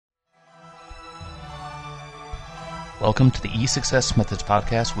Welcome to the E6S Methods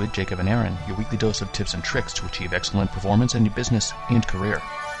Podcast with Jacob and Aaron, your weekly dose of tips and tricks to achieve excellent performance in your business and career.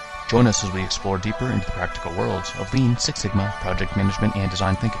 Join us as we explore deeper into the practical worlds of Lean, Six Sigma, project management, and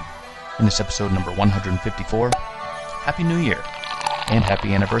design thinking. In this episode number 154, Happy New Year and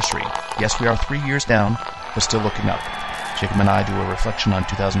Happy Anniversary. Yes, we are 3 years down, but still looking up. Jacob and I do a reflection on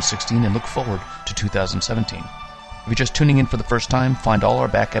 2016 and look forward to 2017. If you're just tuning in for the first time, find all our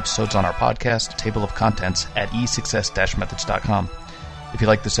back episodes on our podcast table of contents at e6s-methods.com. If you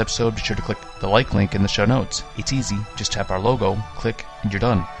like this episode, be sure to click the like link in the show notes. It's easy. Just tap our logo, click, and you're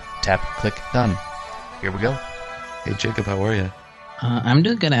done. Tap, click, done. Here we go. Hey, Jacob, how are you? I'm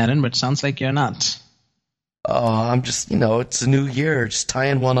doing good, Aaron, but sounds like you're not. Oh, I'm just, it's a new year, just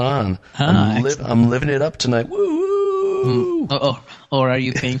tying one on. I'm living it up tonight. Woo! Or are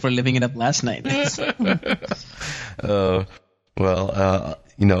you paying for living it up last night?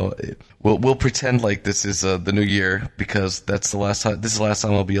 We'll pretend like this is the new year because that's the last time. This is the last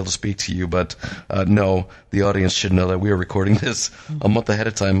time I'll be able to speak to you. But no, the audience should know that we are recording this a month ahead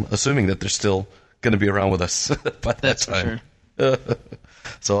of time, assuming that they're still going to be around with us by that time. For sure.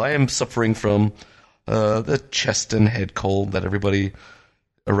 So I am suffering from the chest and head cold that everybody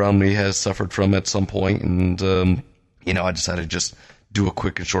around me has suffered from at some point, and I decided to just do a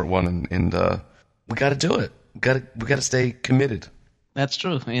quick and short one, and we got to do it. We got to stay committed. That's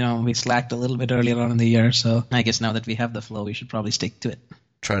true. We slacked a little bit earlier on in the year, so I guess now that we have the flow, we should probably stick to it.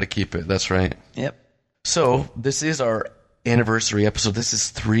 Try to keep it. That's right. Yep. So this is our anniversary episode. This is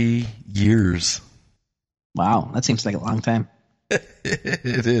 3 years. Wow, that seems like a long time.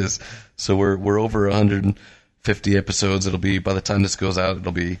 It is. So we're over 150 episodes. It'll be, by the time this goes out,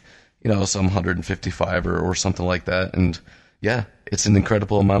 it'll be some 155 or something like that. And yeah, it's an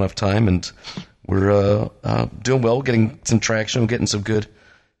incredible amount of time, and we're doing well, getting some traction, getting some good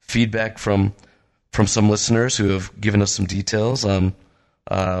feedback from some listeners who have given us some details on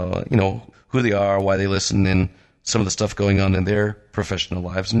who they are, why they listen, and some of the stuff going on in their professional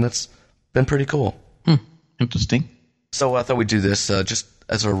lives, and that's been pretty cool. Interesting. So I thought we'd do this just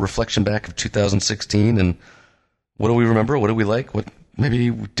as a reflection back of 2016, and what do we remember? What do we like? What maybe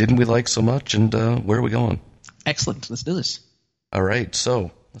didn't we like so much? And where are we going? Excellent. Let's do this. All right.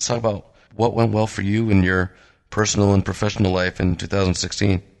 So let's talk about what went well for you in your personal and professional life in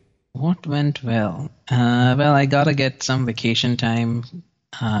 2016. What went well? I got to get some vacation time,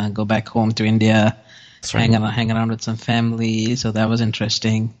 go back home to India, hang around with some family. So that was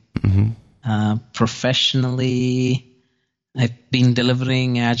interesting. Mm-hmm. Professionally, I've been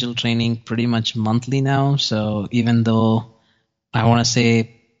delivering Agile training pretty much monthly now. So even though I want to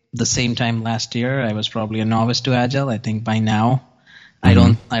say the same time last year, I was probably a novice to Agile, I think by now, I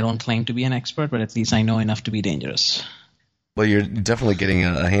don't claim to be an expert, but at least I know enough to be dangerous. Well, you're definitely getting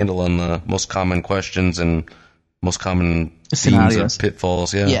a handle on the most common questions and most common scenarios,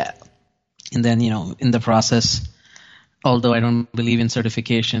 pitfalls. Yeah. Yeah. And then, in the process, although I don't believe in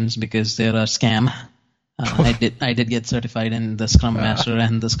certifications because they're a scam, I did get certified in the Scrum Master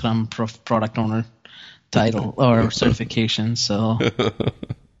and the Scrum Product Owner title or certification. So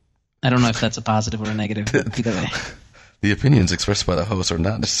I don't know if that's a positive or a negative. Either way. The opinions expressed by the host are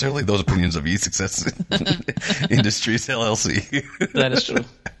not necessarily those opinions of E6S Industries LLC. That is true.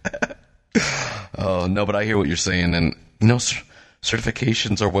 Oh no, but I hear what you're saying, and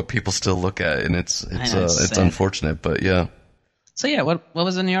certifications are what people still look at, and it's unfortunate, but yeah. So yeah, what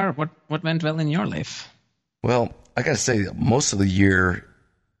was in what went well in your life? Well, I gotta say, most of the year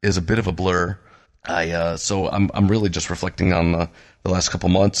is a bit of a blur. So I'm really just reflecting on the last couple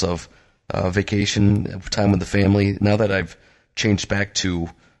months of vacation time with the family. Now that I've changed back to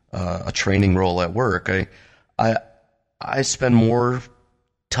a training role at work, I spend more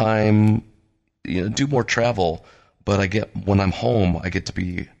time, do more travel, but when I'm home, I get to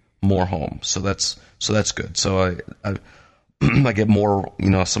be more home. So that's good. So I get more,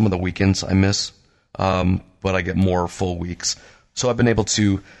 some of the weekends I miss, but I get more full weeks. So I've been able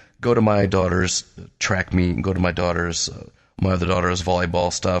to go to my daughter's track meet and go to my other daughter's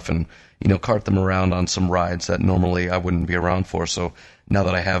volleyball stuff and, cart them around on some rides that normally I wouldn't be around for. So now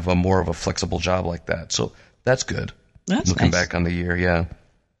that I have more of a flexible job like that. So that's good. That's looking nice. Back on the year. Yeah.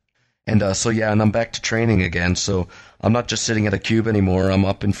 And and I'm back to training again. So I'm not just sitting at a cube anymore. I'm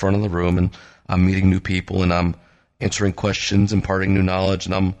up in front of the room and I'm meeting new people and I'm answering questions, imparting new knowledge,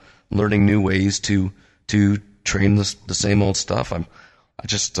 and I'm learning new ways to train the same old stuff. I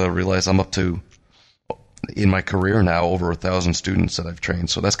just realized I'm up to, in my career now, over 1,000 students that I've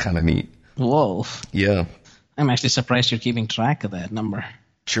trained. So that's kind of neat. Whoa. Yeah. I'm actually surprised you're keeping track of that number.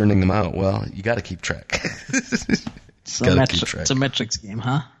 Churning them out. Well, you got to keep track. It's a metrics game,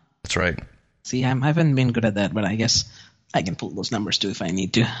 huh? That's right. See, I haven't been good at that, but I guess I can pull those numbers too if I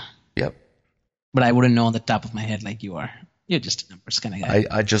need to. Yep. But I wouldn't know on the top of my head like you are. You're just a numbers kind of guy.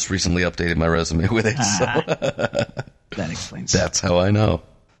 I just recently updated my resume with it, so that explains. That's how I know.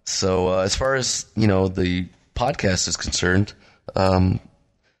 So as far as the podcast is concerned, so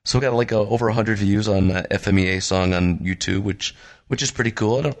we got like over 100 views on FMEA song on YouTube, which is pretty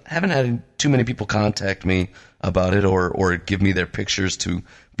cool. I haven't had too many people contact me about it or give me their pictures to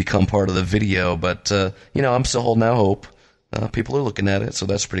become part of the video, but I'm still holding out hope. People are looking at it, so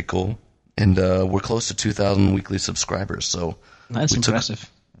that's pretty cool. And we're close to 2,000 weekly subscribers, so that's impressive.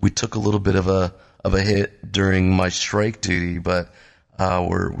 We took a little bit of a hit during my strike duty, but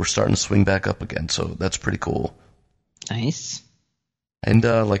we're starting to swing back up again, so that's pretty cool. Nice. And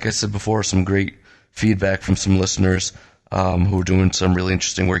like I said before, some great feedback from some listeners who are doing some really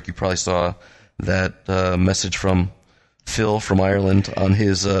interesting work. You probably saw that message from Phil from Ireland on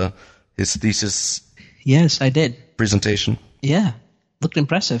his thesis. Yes, I did. Presentation. Yeah, looked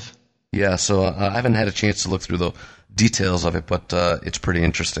impressive. Yeah, so I haven't had a chance to look through the details of it, but it's pretty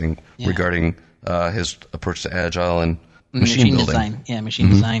interesting regarding his approach to agile and machine building. Design. Yeah, machine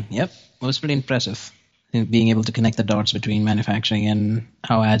design. Yep, it was pretty impressive. Being able to connect the dots between manufacturing and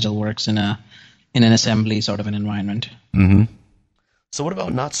how agile works in an assembly sort of an environment. Mm-hmm. So what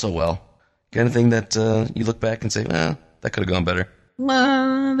about not so well? Got anything that you look back and say, that could have gone better?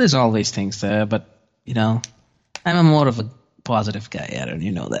 Well, there's always things there, but I'm a more of a positive guy, Aaron.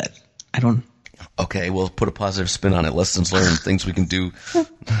 You know that. I don't. Okay, we'll put a positive spin on it. Lessons learned, things we can do,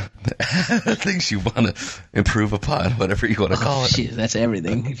 things you want to improve upon, whatever you want to call it. That's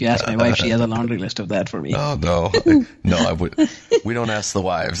everything. If you ask my wife, she has a laundry list of that for me. Oh, no. No, I would. We don't ask the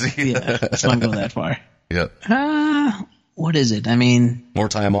wives. Yeah, let's not go that far. Yeah. What is it? I mean... More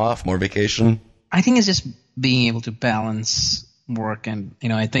time off, more vacation? I think it's just being able to balance work and,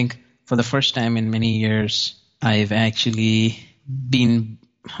 I think for the first time in many years, I've actually been...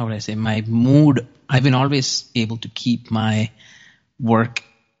 How would I say, my mood, I've been always able to keep my work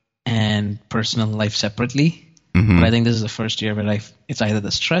and personal life separately. Mm-hmm. But I think this is the first year where it's either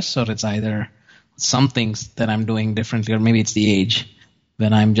the stress or it's either some things that I'm doing differently, or maybe it's the age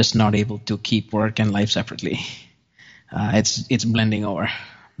when I'm just not able to keep work and life separately. It's blending over.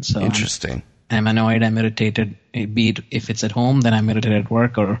 So interesting. I'm annoyed, I'm irritated, be it if it's at home, then I'm irritated at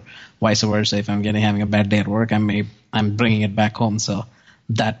work, or vice versa. If I'm having a bad day at work, I'm bringing it back home. So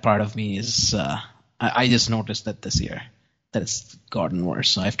that part of me is, I just noticed that this year that it's gotten worse.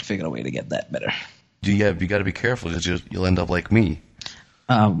 So I have to figure a way to get that better. You got to be careful because you'll end up like me.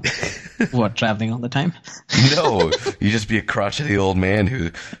 What, traveling all the time? No, you just be a crotchety old man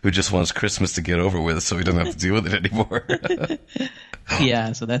who just wants Christmas to get over with so he doesn't have to deal with it anymore.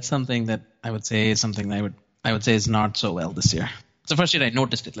 Yeah, so that's something that I would say is something I would say is not so well this year. It's the first year I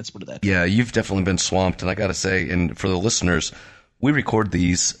noticed it, let's put it that way. Yeah, you've definitely been swamped, and I got to say, and for the listeners, we record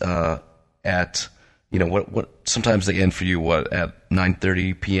these at, what sometimes they end for you, at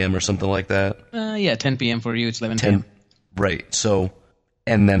 9:30 p.m. or something like that? Yeah, 10 p.m. for you, it's 11 p.m. Right, so,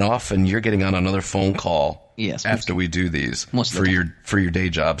 and then often you're getting on another phone call after we do these for your day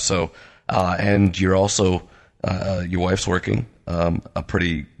job. So, and you're also, your wife's working a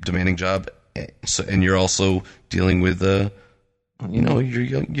pretty demanding job, so, and you're also dealing with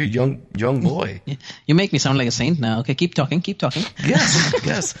you're young boy. You make me sound like a saint now. Okay, keep talking.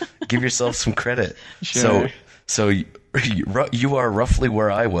 Yes. Give yourself some credit. Sure. So you are roughly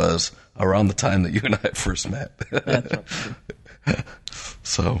where I was around the time that you and I first met.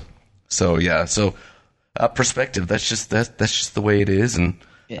 So perspective. That's just the way it is, and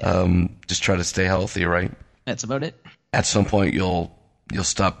just try to stay healthy, right? That's about it. At some point, you'll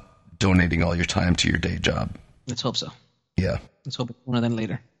stop donating all your time to your day job. Let's hope so. Yeah. Let's hope it's sooner than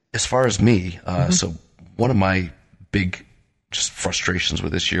later. As far as me, so one of my big just frustrations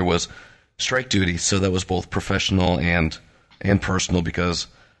with this year was strike duty. So that was both professional and personal because,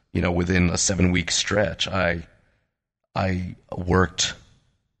 within a 7-week stretch, I worked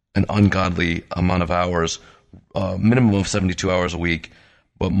an ungodly amount of hours, minimum of 72 hours a week,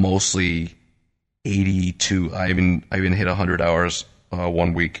 but mostly 82. I even hit 100 hours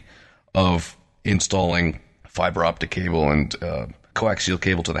 1 week of installing fiber optic cable and coaxial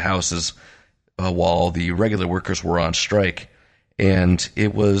cable to the houses while the regular workers were on strike. And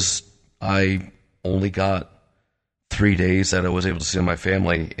I only got 3 days that I was able to see my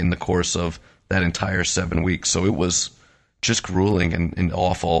family in the course of that entire 7 weeks. So it was just grueling and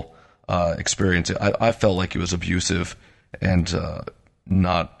awful experience. I felt like it was abusive and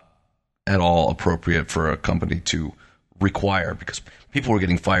not at all appropriate for a company to require, because people were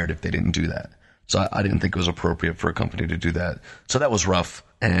getting fired if they didn't do that. So I didn't think it was appropriate for a company to do that. So that was rough.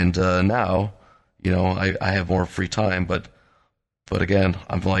 And now, I have more free time, but again,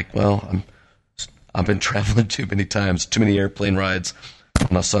 I'm like, well, I've been traveling too many times, too many airplane rides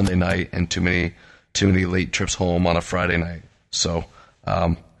on a Sunday night, and too many late trips home on a Friday night. So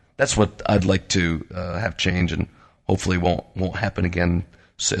that's what I'd like to have change, and hopefully won't happen again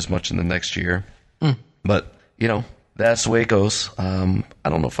as much in the next year. But that's the way it goes. I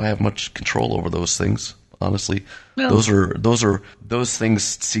don't know if I have much control over those things. Honestly, well, those things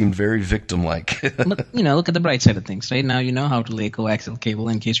seem very victim-like. But look at the bright side of things. Right now, you know how to lay coaxial cable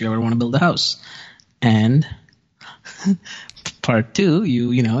in case you ever want to build a house. And part two,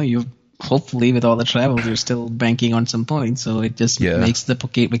 you hopefully with all the travel, you're still banking on some points, so it just makes the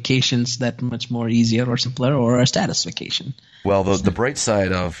vacations that much more easier or simpler, or a status vacation. Well, the bright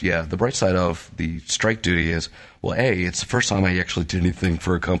side of the strike duty is, well, it's the first time I actually did anything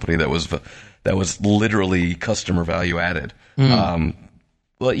for a company that was literally customer value added.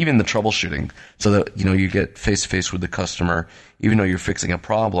 Well, even the troubleshooting, so that you get face to face with the customer, even though you're fixing a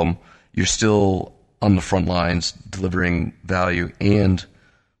problem, you're still on the front lines delivering value and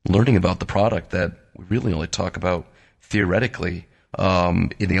learning about the product that we really only talk about theoretically in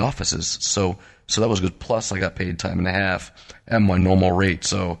the offices. So that was good. Plus, I got paid time and a half at my normal rate,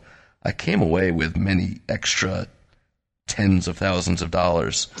 so I came away with many extra tens of thousands of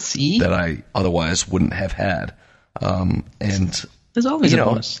dollars that I otherwise wouldn't have had. And there's always a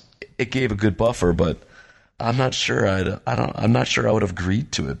bonus. It gave a good buffer, but I'm not sure I'm not sure I would have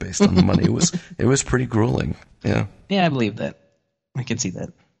agreed to it based on the money. It was pretty grueling. Yeah. Yeah, I believe that. I can see that.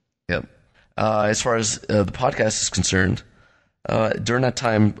 Yep. As far as the podcast is concerned, during that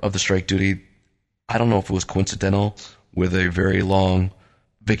time of the strike duty, I don't know if it was coincidental with a very long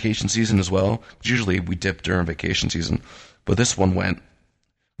vacation season as well. Usually we dip during vacation season, but this one went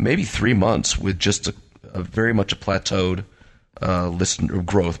maybe 3 months with just a very much a plateaued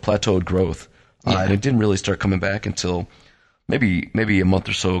growth. And it didn't really start coming back until maybe a month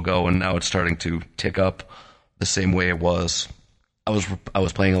or so ago, and now it's starting to tick up the same way it was. I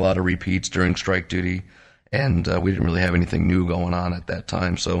was playing a lot of repeats during strike duty, and we didn't really have anything new going on at that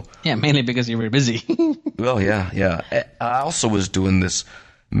time. So mainly because you were busy. Well, yeah. I also was doing this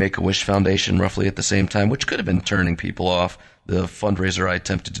Make-A-Wish Foundation roughly at the same time, which could have been turning people off, the fundraiser I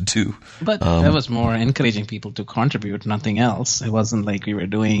attempted to do. But that was more encouraging people to contribute, nothing else. It wasn't like we were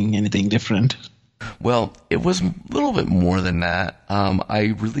doing anything different. Well, it was a little bit more than that.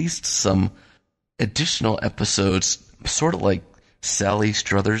 I released some additional episodes, sort of like Sally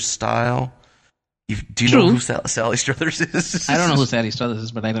Struthers style. Do you know who Sally Struthers is? I don't know who Sally Struthers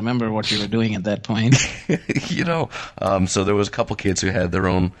is, but I remember what you were doing at that point. So there was a couple kids who had their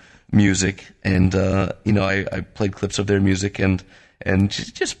own music, and I played clips of their music and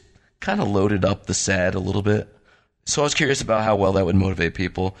just kind of loaded up the sad a little bit. So I was curious about how well that would motivate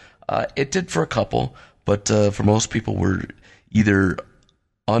people. It did for a couple, but for most people were either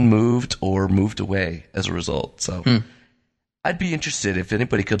unmoved or moved away as a result. So I'd be interested if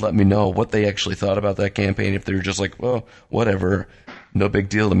anybody could let me know what they actually thought about that campaign. If they were just like, well, whatever, no big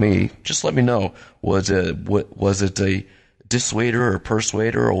deal to me. Just let me know. Was it a dissuader or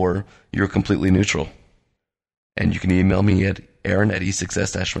persuader, or you're completely neutral? And you can email me at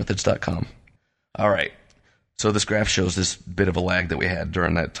aaron@e6s-methods.com. All right. So this graph shows this bit of a lag that we had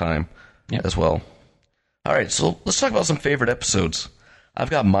during that time as well. All right. So let's talk about some favorite episodes. I've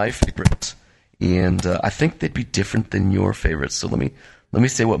got my favorites. And I think they'd be different than your favorites. So let me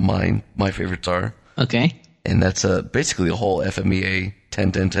say what my favorites are. Okay. And that's basically the whole FMEA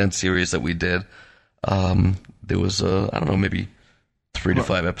 10-10-10 series that we did. There was I don't know, maybe 3 to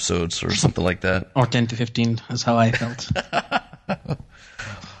 5 episodes or something like that. Or 10 to 15 is how I felt.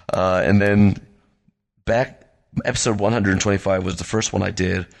 And then episode 125 was the first one I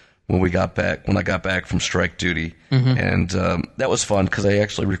did when I got back from strike duty. And that was fun because I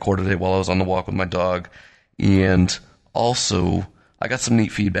actually recorded it while I was on the walk with my dog. And also, I got some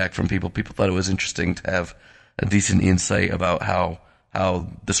neat feedback from people. People thought it was interesting to have a decent insight about how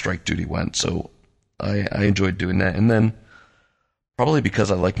the strike duty went. So I enjoyed doing that. And then, probably because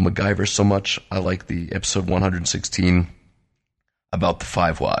I like MacGyver so much, I like the episode 116 about the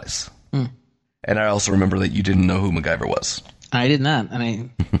 5 whys. And I also remember that you didn't know who MacGyver was. I did not, and I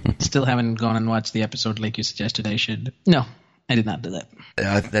still haven't gone and watched the episode like you suggested I should. No, I did not do that.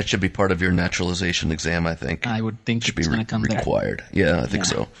 That should be part of your naturalization exam, I think. I would think it's going to come required. Yeah, I think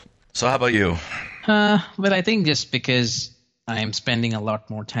so. So how about you? But I think just because I am spending a lot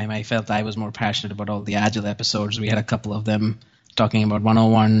more time, I felt I was more passionate about all the Agile episodes. We had a couple of them talking about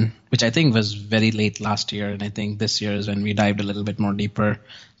 101, which I think was very late last year, and I think this year is when we dived a little bit more deeper,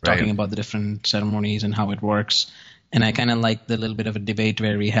 talking about the different ceremonies and how it works. And I kind of like the little bit of a debate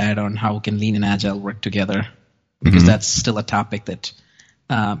where we had on how can lean and agile work together, because that's still a topic that,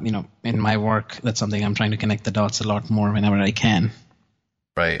 in my work, that's something I'm trying to connect the dots a lot more whenever I can.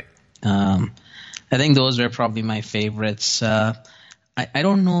 Right. I think those were probably my favorites. I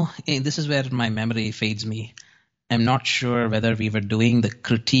don't know. This is where my memory fades me. I'm not sure whether we were doing the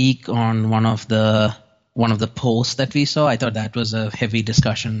critique on one of the posts that we saw. I thought that was a heavy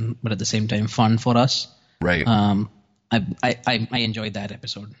discussion, but at the same time fun for us. Right. I enjoyed that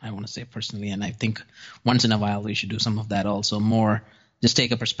episode, I want to say personally, and I think once in a while we should do some of that also. More just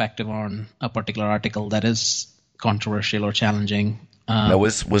take a perspective on a particular article that is controversial or challenging. Now,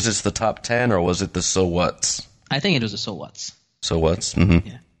 was this the top 10 or was it the so what's? I think it was the so what's. So what's? Mm-hmm.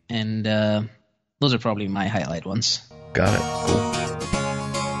 Yeah, and those are probably my highlight ones. Got it. Cool.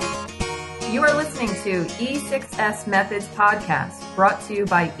 You are listening to E6S Methods Podcast, brought to you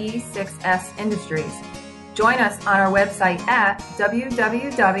by E6S Industries. Join us on our website at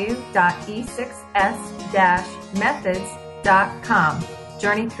www.e6s-methods.com.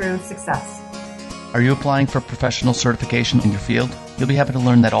 Journey through success. Are you applying for professional certification in your field? You'll be happy to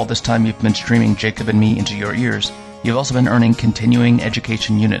learn that all this time you've been streaming Jacob and me into your ears, you've also been earning continuing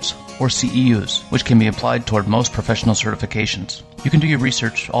education units, or CEUs, which can be applied toward most professional certifications. You can do your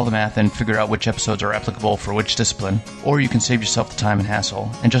research, all the math, and figure out which episodes are applicable for which discipline, or you can save yourself the time and hassle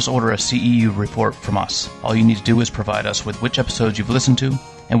and just order a CEU report from us. All you need to do is provide us with which episodes you've listened to,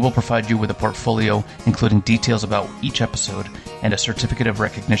 and we'll provide you with a portfolio including details about each episode and a certificate of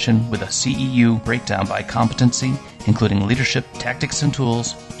recognition with a CEU breakdown by competency, including leadership, tactics and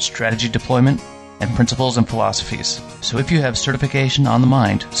tools, strategy deployment, and principles and philosophies. So if you have certification on the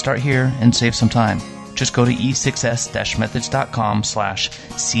mind, start here and save some time. Just go to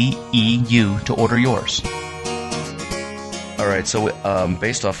e6s-methods.com/CEU to order yours. All right, so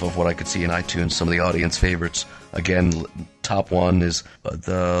based off of what I could see in iTunes, some of the audience favorites, again, top one is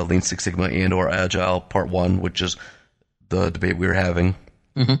the Lean Six Sigma and or Agile Part 1, which is the debate we were having.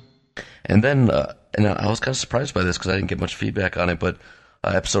 Mm-hmm. And then, and I was kind of surprised by this because I didn't get much feedback on it, but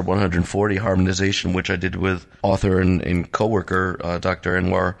episode 140, Harmonization, which I did with author and co-worker Dr.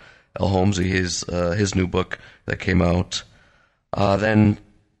 Anwar El-Homsi, his new book that came out. Then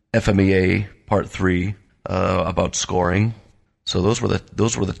FMEA Part 3 about scoring. So those were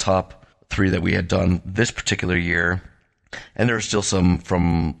the top 3 that we had done this particular year, and there are still some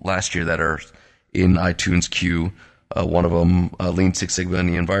from last year that are in iTunes queue. One of them, Lean Six Sigma in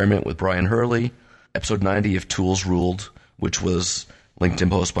the Environment with Brian Hurley. Episode 90, If Tools Ruled, which was LinkedIn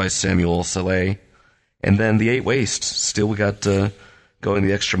post by Samuel Saleh. And then the 8 Waste. Still we got Going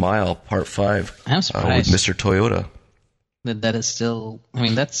the Extra Mile, Part 5. I'm surprised. With Mr. Toyota. That is still, I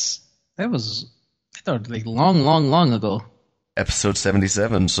mean, that was, I thought, like long ago. Episode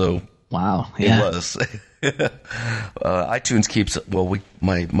 77, so. Wow, yeah. It was. iTunes keeps,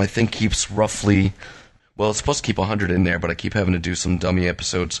 my thing keeps roughly, it's supposed to keep 100 in there, but I keep having to do some dummy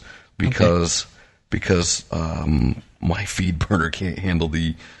episodes because my feed burner can't handle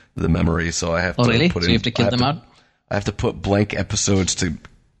the memory, so I have to really? put so in. You have to kill them out? I have to put blank episodes to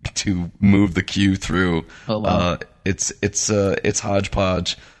move the queue through. Oh wow! It's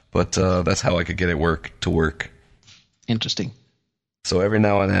hodgepodge, but that's how I could get it to work. Interesting. So every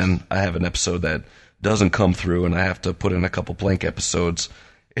now and then I have an episode that doesn't come through, and I have to put in a couple blank episodes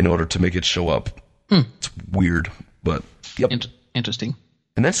in order to make it show up. It's weird, but yep. Interesting.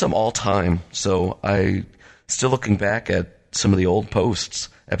 And then some all-time. So I still looking back at some of the old posts.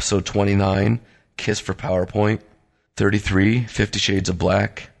 Episode 29, Kiss for PowerPoint. 33, 50 Shades of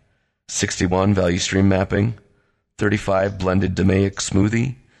Black. 61, Value Stream Mapping. 35, Blended Demaic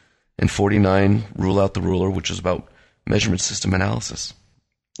Smoothie. And 49, Rule Out the Ruler, which is about measurement system analysis.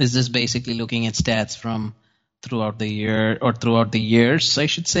 Is this basically looking at stats from throughout the year, or throughout the years, I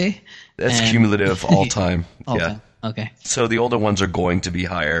should say? That's cumulative all time. All yeah. time. Okay. So the older ones are going to be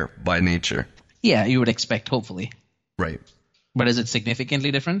higher by nature. Yeah, you would expect, hopefully. Right. But is it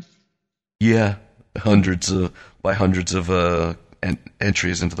significantly different? Yeah. Hundreds of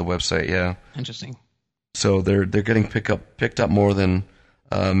entries into the website, yeah. Interesting. So they're getting picked up more than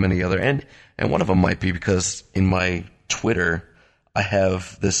many other. And one of them might be because in my Twitter, I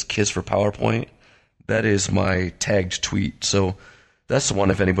have this Kiss for PowerPoint. That is my tagged tweet. So that's the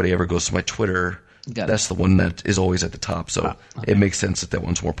one, if anybody ever goes to my Twitter, that's the one that is always at the top. So It makes sense that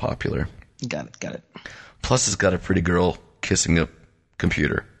one's more popular. Got it. Plus, it's got a pretty girl kissing a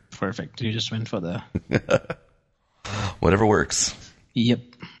computer. Perfect. You just went for the... Whatever works. Yep.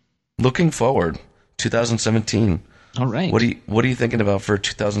 Looking forward, 2017. All right. What are you thinking about for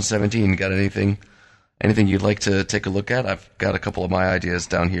 2017? Got anything you'd like to take a look at? I've got a couple of my ideas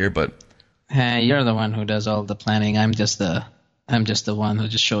down here, but You're the one who does all the planning. I'm just the one who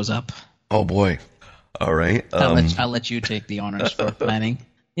just shows up. Oh boy. All right. I'll let you take the honors for planning.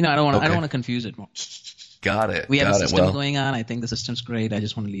 I don't want to confuse it more. Got it. We have a system going on. I think the system's great. I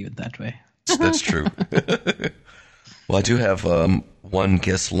just want to leave it that way. That's true. Well, I do have one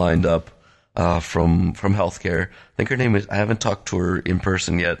guest lined up from healthcare. I think her name is. I haven't talked to her in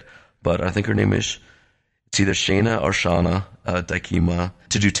person yet, but I think her name is. It's either Shana or Shana Daikima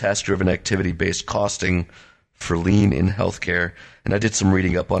to do task-driven activity-based costing for lean in healthcare. And I did some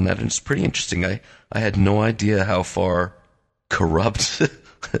reading up on that, and it's pretty interesting. I had no idea how far corrupt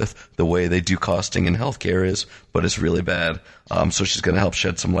the way they do costing in healthcare is, but it's really bad. So she's going to help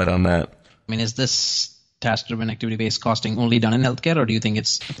shed some light on that. I mean, is this task-driven activity-based costing only done in healthcare, or do you think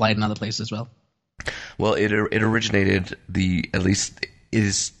it's applied in other places as well? Well, it originated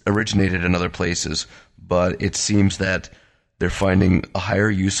originated in other places, but it seems that they're finding a higher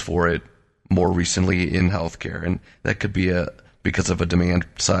use for it more recently in healthcare, and that could be because of a demand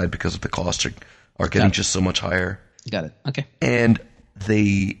side, because of the costs are getting just so much higher. Got it. Okay. And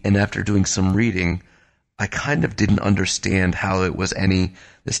after doing some reading, I kind of didn't understand how it was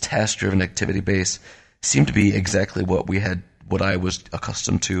this task-driven activity base seemed to be exactly what I was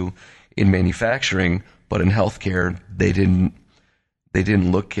accustomed to in manufacturing, but in healthcare they didn't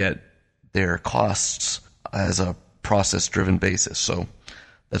look at their costs as a process-driven basis. So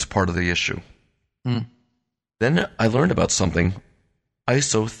that's part of the issue. Then I learned about something,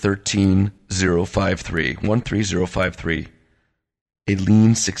 ISO 13053, a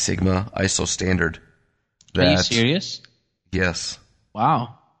Lean Six Sigma ISO standard. Are you serious? Yes.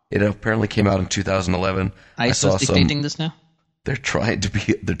 Wow. It apparently came out in 2011. ISO's dictating this now? They're trying to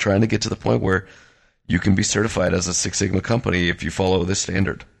get to the point where you can be certified as a Six Sigma company if you follow this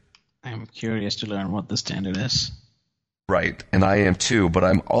standard. I'm curious to learn what the standard is. Right, and I am too, but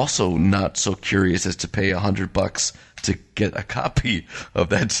I'm also not so curious as to pay $100 to get a copy of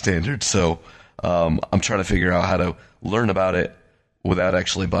that standard. So I'm trying to figure out how to learn about it without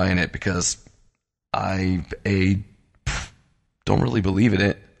actually buying it, because I don't really believe in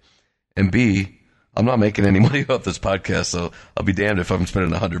it, and B, I'm not making any money off this podcast, so I'll be damned if I'm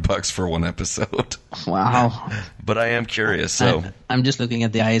spending $100 for one episode. Wow. But I am curious, so. I'm just looking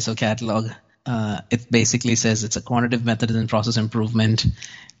at the ISO catalog. It basically says it's a quantitative method and process improvement,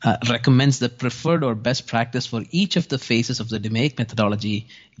 recommends the preferred or best practice for each of the phases of the DMAIC methodology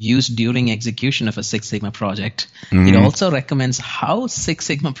used during execution of a Six Sigma project. It also recommends how Six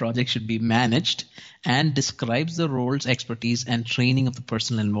Sigma projects should be managed and describes the roles, expertise, and training of the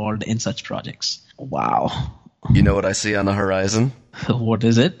personnel involved in such projects. Wow. You know what I see on the horizon? What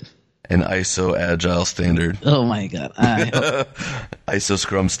is it? An ISO Agile standard. Oh my God. ISO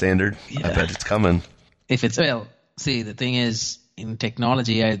Scrum standard. Yeah. I bet it's coming. The thing is, in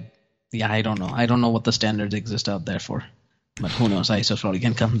technology, I don't know. I don't know what the standards exist out there for. But who knows? ISO probably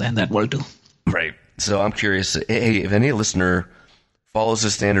can come in that world too. Right. So I'm curious. Hey, if any listener follows the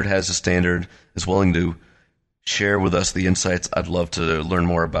standard, has a standard, is willing to share with us the insights, I'd love to learn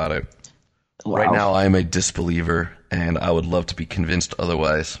more about it. Wow. Right now, I'm a disbeliever, and I would love to be convinced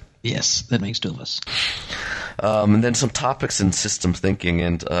otherwise. Yes, that makes two of us. And then some topics in systems thinking,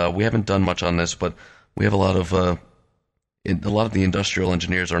 and we haven't done much on this, but we have a lot of the industrial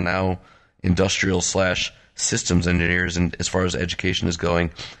engineers are now industrial/systems engineers, and as far as education is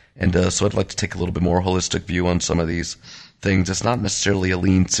going, and so I'd like to take a little bit more holistic view on some of these things. It's not necessarily a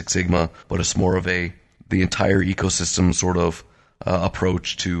Lean Six Sigma, but it's more of the entire ecosystem sort of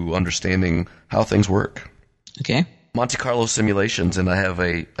approach to understanding how things work. Okay. Monte Carlo simulations, and I have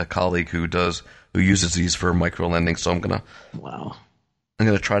a colleague who uses these for micro lending, so I'm gonna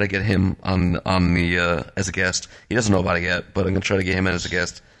try to get him on the as a guest. He doesn't know about it yet, but I'm gonna try to get him in as a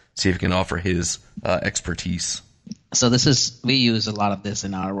guest, see if he can offer his expertise. So we use a lot of this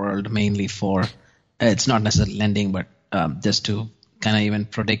in our world, mainly for it's not necessarily lending, but just to kind of even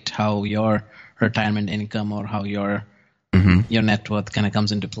predict how your retirement income or how your net worth kind of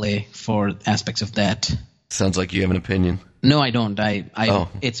comes into play for aspects of that. Sounds like you have an opinion. No, I don't.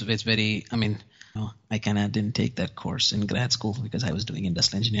 It's very. I mean, I kind of didn't take that course in grad school because I was doing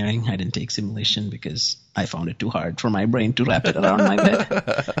industrial engineering. I didn't take simulation because I found it too hard for my brain to wrap it around my head.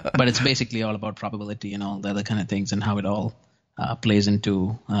 But it's basically all about probability and all the other kind of things and how it all plays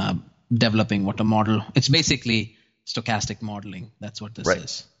into developing what a model. It's basically stochastic modeling. That's what this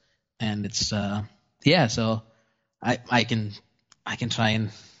is, and it's So I can try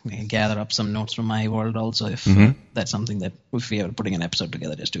and gather up some notes from my world also if that's something that if we are putting an episode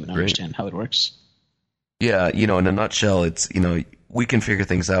together just to understand how it works. Yeah, in a nutshell, it's, we can figure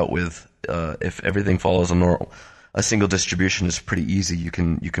things out with if everything follows a a single distribution is pretty easy. You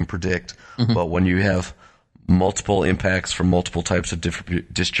can predict. But when you have multiple impacts from multiple types of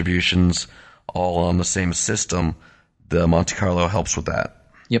distributions all on the same system, the Monte Carlo helps with that.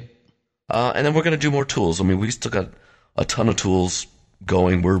 Yep. And then we're going to do more tools. I mean, we still got a ton of tools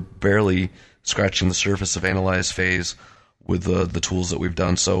going. We're barely scratching the surface of analyze phase with the tools that we've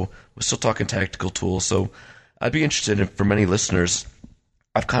done. So we're still talking tactical tools. So I'd be interested in, for many listeners,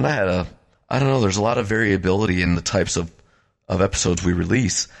 I've kind of had I don't know, there's a lot of variability in the types of episodes we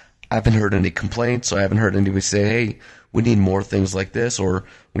release. I haven't heard any complaints. I haven't heard anybody say, hey, we need more things like this, or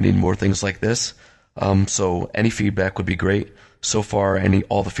we need more things like this. So any feedback would be great. So far,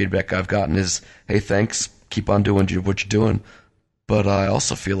 all the feedback I've gotten is, hey, thanks, keep on doing what you're doing. But I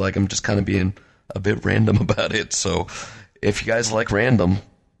also feel like I'm just kind of being a bit random about it. So if you guys like random,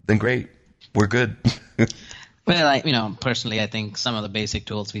 then great. We're good. Well, personally, I think some of the basic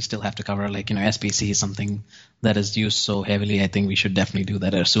tools we still have to cover, like, SPC is something that is used so heavily. I think we should definitely do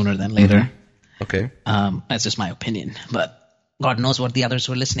that sooner than later. Okay. That's just my opinion. But God knows what the others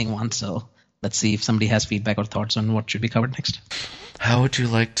who are listening want, so let's see if somebody has feedback or thoughts on what should be covered next. How would you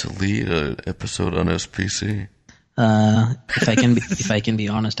like to lead an episode on SPC? If I can be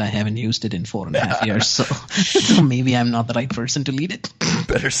honest, I haven't used it in 4.5 years, so maybe I'm not the right person to lead it.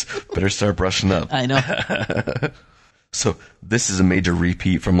 Better start brushing up. I know. So this is a major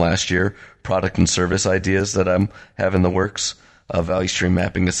repeat from last year. Product and service ideas that I'm having the works. Value stream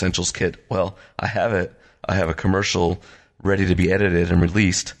mapping essentials kit. Well, I have it. I have a commercial ready to be edited and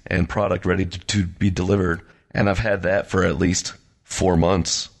released, and product ready to be delivered. And I've had that for at least 4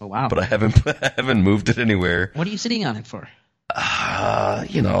 months. Oh, wow. But I haven't moved it anywhere. What are you sitting on it for?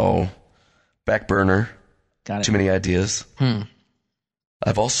 Back burner. Got it. Too many ideas.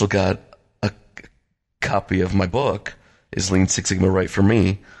 I've also got a copy of my book, Is Lean Six Sigma Right for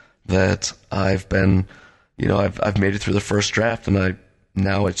Me, that I've been, I've made it through the first draft, and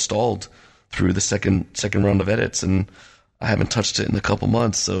now it's stalled through the second round of edits, and I haven't touched it in a couple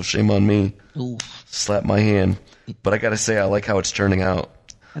months, so shame on me. Ooh. Slap my hand. But I gotta say, I like how it's turning out.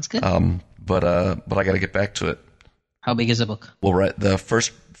 That's good. But I gotta get back to it. How big is the book? Well, the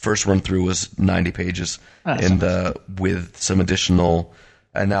first run through was 90 pages, with some additional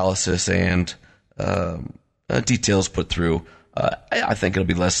analysis and details put through. I think it'll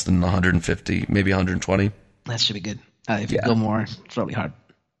be less than 150, maybe 120. That should be good. If you go more, it's probably hard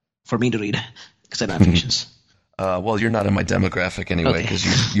for me to read because I don't have patience. Well, you're not in my demographic anyway,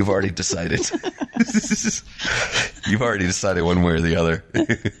 because you've already decided. You've already decided one way or the other.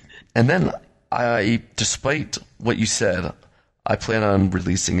 And then, despite what you said, I plan on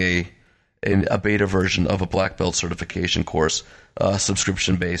releasing a beta version of a black belt certification course,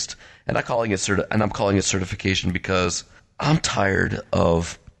 subscription based, and I'm calling it certification because I'm tired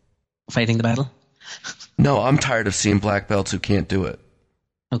of fighting the battle. No, I'm tired of seeing black belts who can't do it.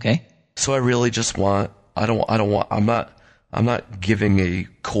 Okay. So I really just want. I'm not giving a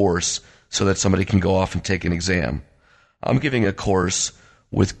course so that somebody can go off and take an exam. I'm giving a course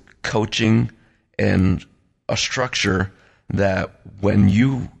with coaching and a structure that when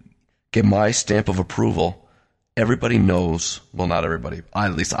you get my stamp of approval, everybody knows, well, not everybody,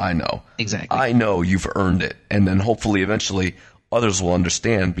 at least I know. Exactly. I know you've earned it. And then hopefully eventually others will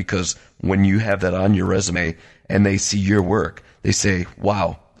understand, because when you have that on your resume and they see your work, they say,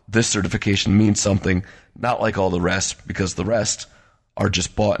 wow, this certification means something, not like all the rest, because the rest are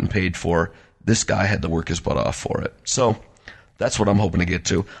just bought and paid for. This guy had to work his butt off for it. So that's what I'm hoping to get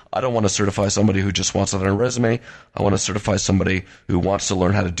to. I don't want to certify somebody who just wants it on a resume. I want to certify somebody who wants to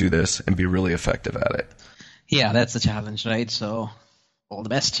learn how to do this and be really effective at it. Yeah, that's the challenge, right? So all the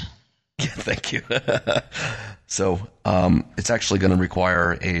best. Yeah, thank you. So it's actually going to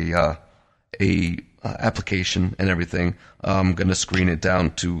require a application and everything. I'm going to screen it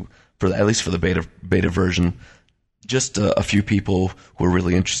down at least for the beta version, just a few people who are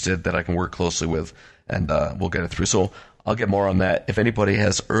really interested that I can work closely with, and we'll get it through. So I'll get more on that. If anybody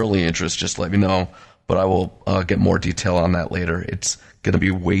has early interest, just let me know, but I will get more detail on that later. It's going to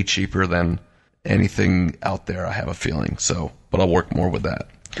be way cheaper than anything out there, I have a feeling. So, but I'll work more with that.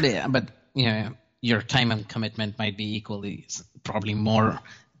 Yeah, but your time and commitment might be equally, probably more,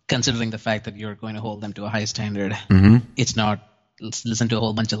 considering the fact that you're going to hold them to a high standard. Mm-hmm. It's not listen to a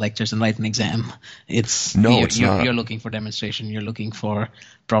whole bunch of lectures and write an exam. It's not. You're looking for demonstration. You're looking for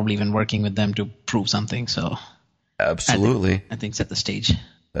probably even working with them to prove something. So absolutely, I think set the stage.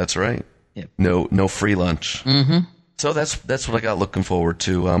 That's right. Yep. No free lunch. Mm-hmm. So that's what I got looking forward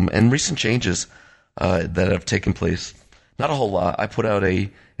to. And recent changes that have taken place. Not a whole lot. I put out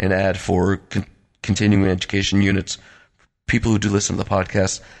an ad for continuing education units. People who do listen to the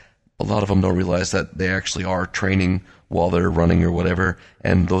podcast, a lot of them don't realize that they actually are training while they're running or whatever,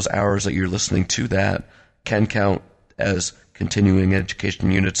 and those hours that you're listening to that can count as continuing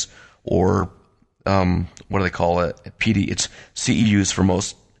education units, or what do they call it? PD. It's CEUs for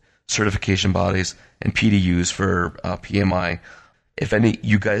most certification bodies and PDUs for PMI. If any,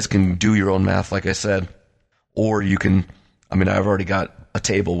 you guys can do your own math, like I said, or you can, I've already got a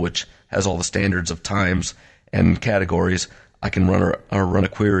table which has all the standards of times and categories. I can run a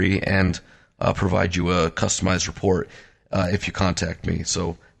query and provide you a customized report if you contact me.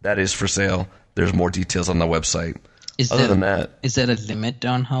 So that is for sale. There's more details on the website. Is there a limit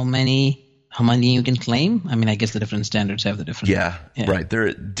on how many you can claim? I guess the different standards have the different. Yeah, right. There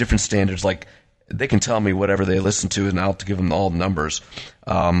are different standards. Like, they can tell me whatever they listen to, and I'll have to give them all the numbers.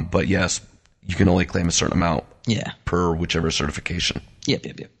 But yes, you can only claim a certain amount. Yeah. Per whichever certification. Yep.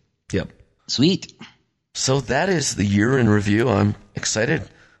 Sweet. So that is the year in review. I'm excited.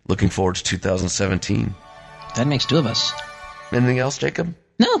 Looking forward to 2017. That makes two of us. Anything else, Jacob?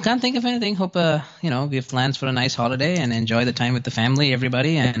 No, can't think of anything. Hope, we have plans for a nice holiday and enjoy the time with the family,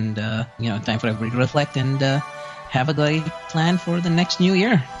 everybody, and, time for everybody to reflect and have a great plan for the next new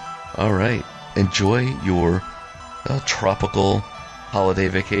year. All right. Enjoy your tropical holiday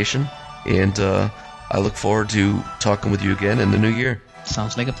vacation, and I look forward to talking with you again in the new year.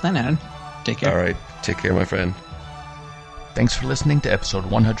 Sounds like a plan, Aaron. Take care. All right. Take care, my friend. Thanks for listening to episode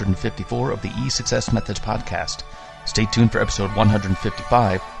 154 of the E6S Methods podcast. Stay tuned for episode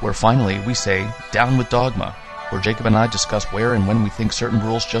 155, where finally we say, Down with Dogma, where Jacob and I discuss where and when we think certain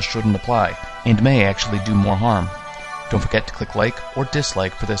rules just shouldn't apply, and may actually do more harm. Don't forget to click like or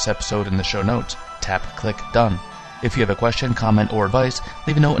dislike for this episode in the show notes. Tap, click, done. If you have a question, comment, or advice,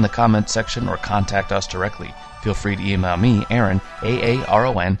 leave a note in the comments section or contact us directly. Feel free to email me, Aaron,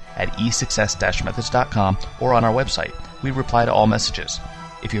 AARON, at e6s-methods.com, or on our website. We reply to all messages.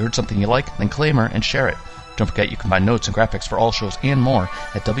 If you heard something you like, then claim her and share it. Don't forget you can find notes and graphics for all shows and more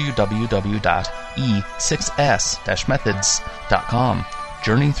at www.e6s-methods.com.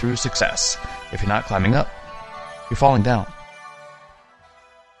 Journey through success. If you're not climbing up, you're falling down.